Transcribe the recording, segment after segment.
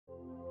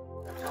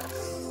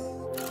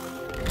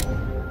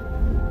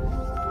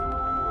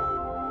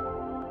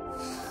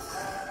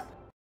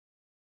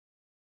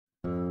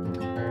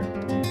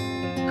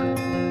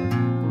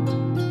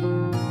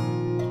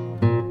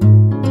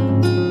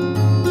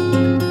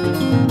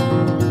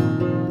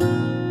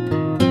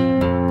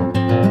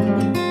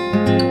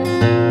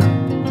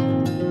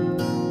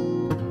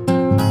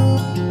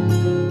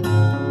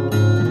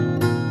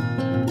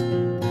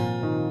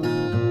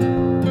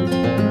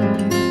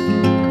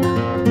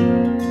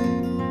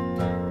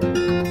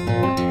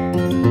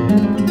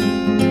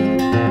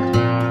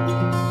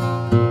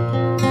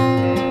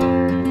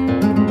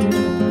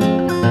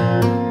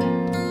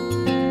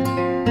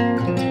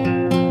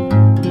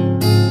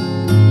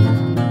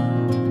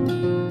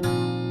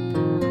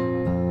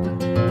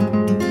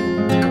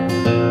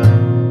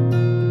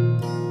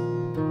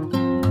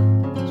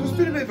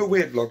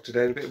weird vlog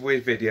today, a bit of a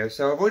weird video.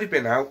 So I've already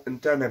been out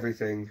and done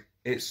everything.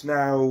 It's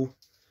now,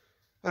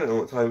 I don't know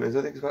what time it is,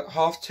 I think it's about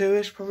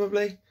 2:30ish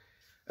probably.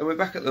 And we're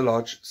back at the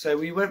lodge. So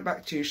we went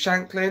back to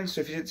Shanklin,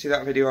 so if you didn't see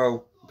that video,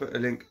 I'll put a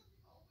link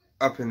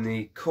up in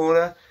the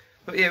corner.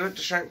 But yeah, went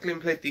to Shanklin,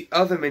 played the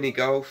other mini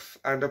golf,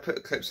 and I'll put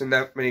the clips in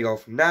that mini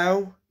golf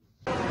now.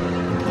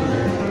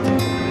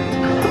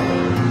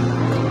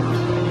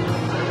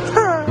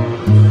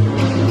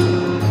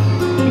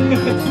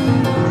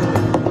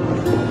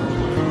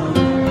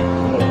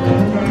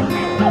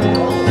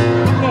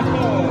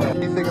 What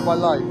do you think of my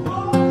life?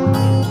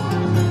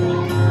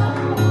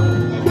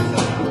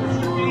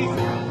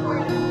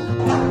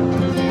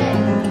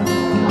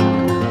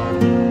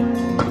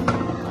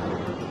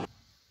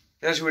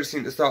 As you would have seen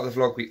at the start of the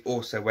vlog, we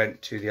also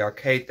went to the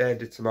arcade there,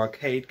 did some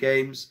arcade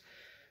games,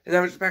 and now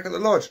we're just back at the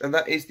lodge, and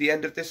that is the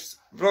end of this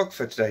vlog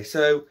for today.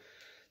 So,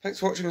 thanks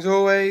for watching as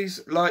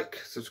always. Like,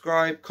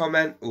 subscribe,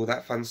 comment, all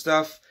that fun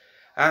stuff,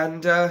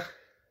 and go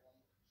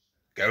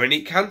and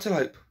eat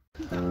cantaloupe.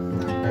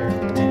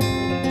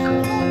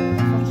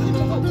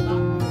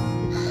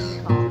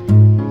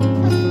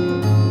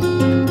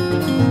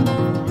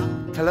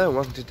 Hello and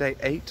welcome to day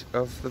 8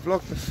 of the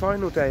vlog, the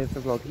final day of the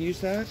vlog. Are you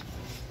sad?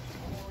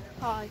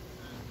 Hi.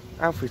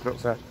 Alfie's not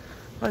sad.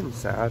 I'm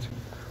sad.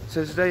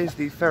 So today is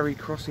the ferry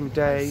crossing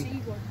day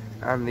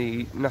and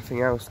the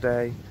nothing else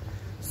day.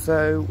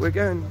 So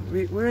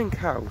we're in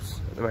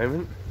Cowes at the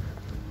moment.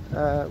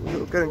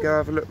 We're going to go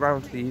have a look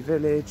round the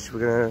village.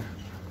 We're going to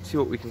see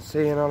what we can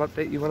see and I'll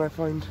update you when I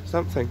find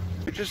something.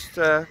 We just,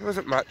 there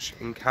wasn't much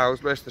in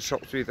Cowes. Most of the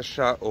shops were either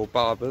shut or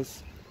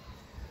barbers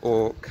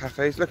or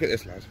cafes. Look at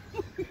this lad.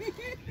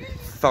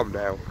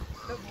 Thumbnail.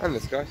 And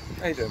this guy.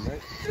 How you doing,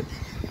 mate?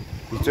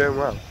 He's doing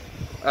well.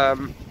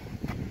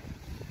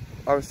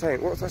 I was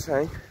saying, what was I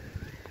saying?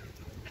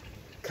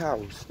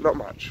 Cows, not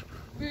much.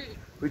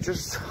 We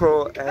just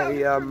saw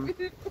a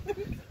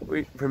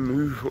we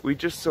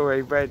just saw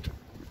a red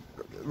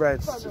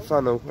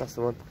funnel, that's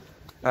the one.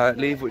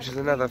 Leave, which is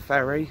another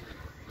ferry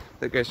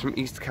that goes from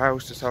East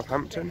Cowes to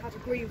Southampton.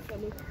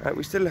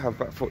 We still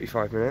have about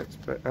 45 minutes,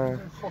 but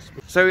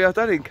so we are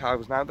done in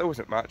Cowes now. There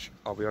wasn't much,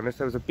 I'll be honest.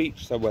 There was a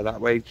beach somewhere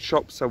that way,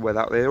 shops somewhere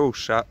that way, they're all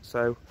shut,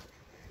 so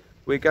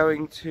we're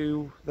going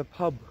to the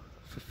pub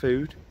for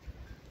food.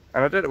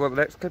 And I don't know what the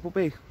next clip will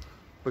be,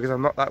 because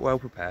I'm not that well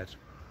prepared.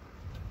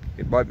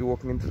 It might be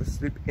walking into the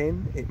Sleep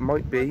Inn, it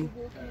might be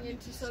walking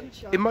into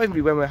sunshine. It might even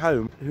be when we're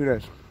home, who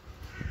knows.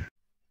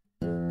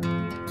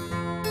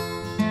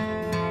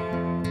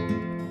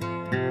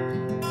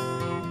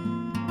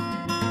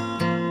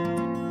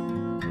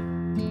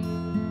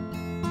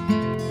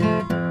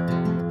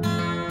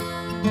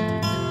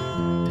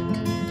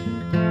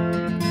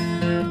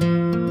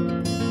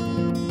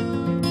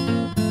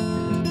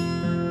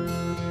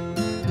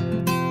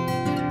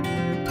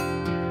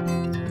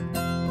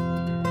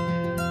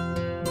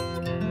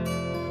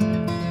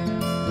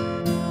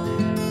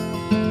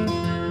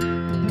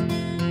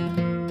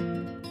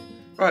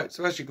 Right,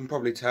 so as you can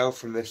probably tell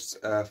from this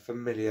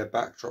familiar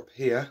backdrop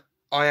here,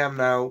 I am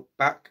now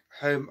back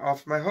home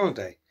after my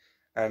holiday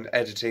and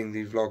editing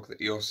the vlog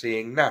that you're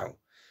seeing now.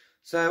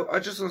 So I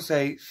just want to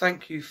say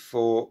thank you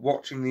for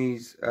watching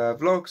these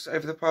vlogs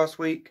over the past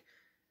week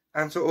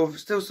and sort of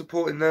still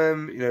supporting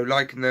them, you know,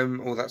 liking them,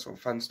 all that sort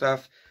of fun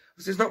stuff.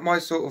 This is not my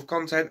sort of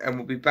content, and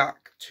we'll be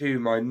back to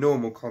my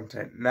normal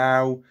content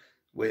now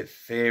with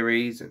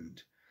theories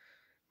and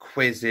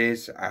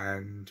quizzes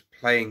and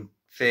playing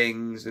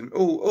things and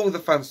all the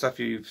fun stuff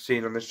you've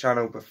seen on this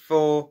channel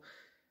before.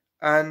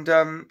 And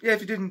yeah,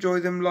 if you did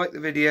enjoy them, like the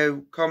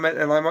video, comment,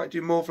 and I might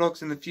do more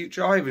vlogs in the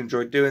future. I've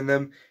enjoyed doing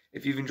them.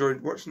 If you've enjoyed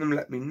watching them,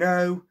 let me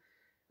know,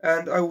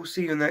 and I will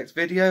see you in the next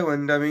video.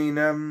 And I mean,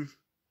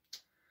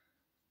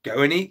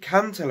 go and eat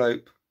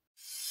cantaloupe.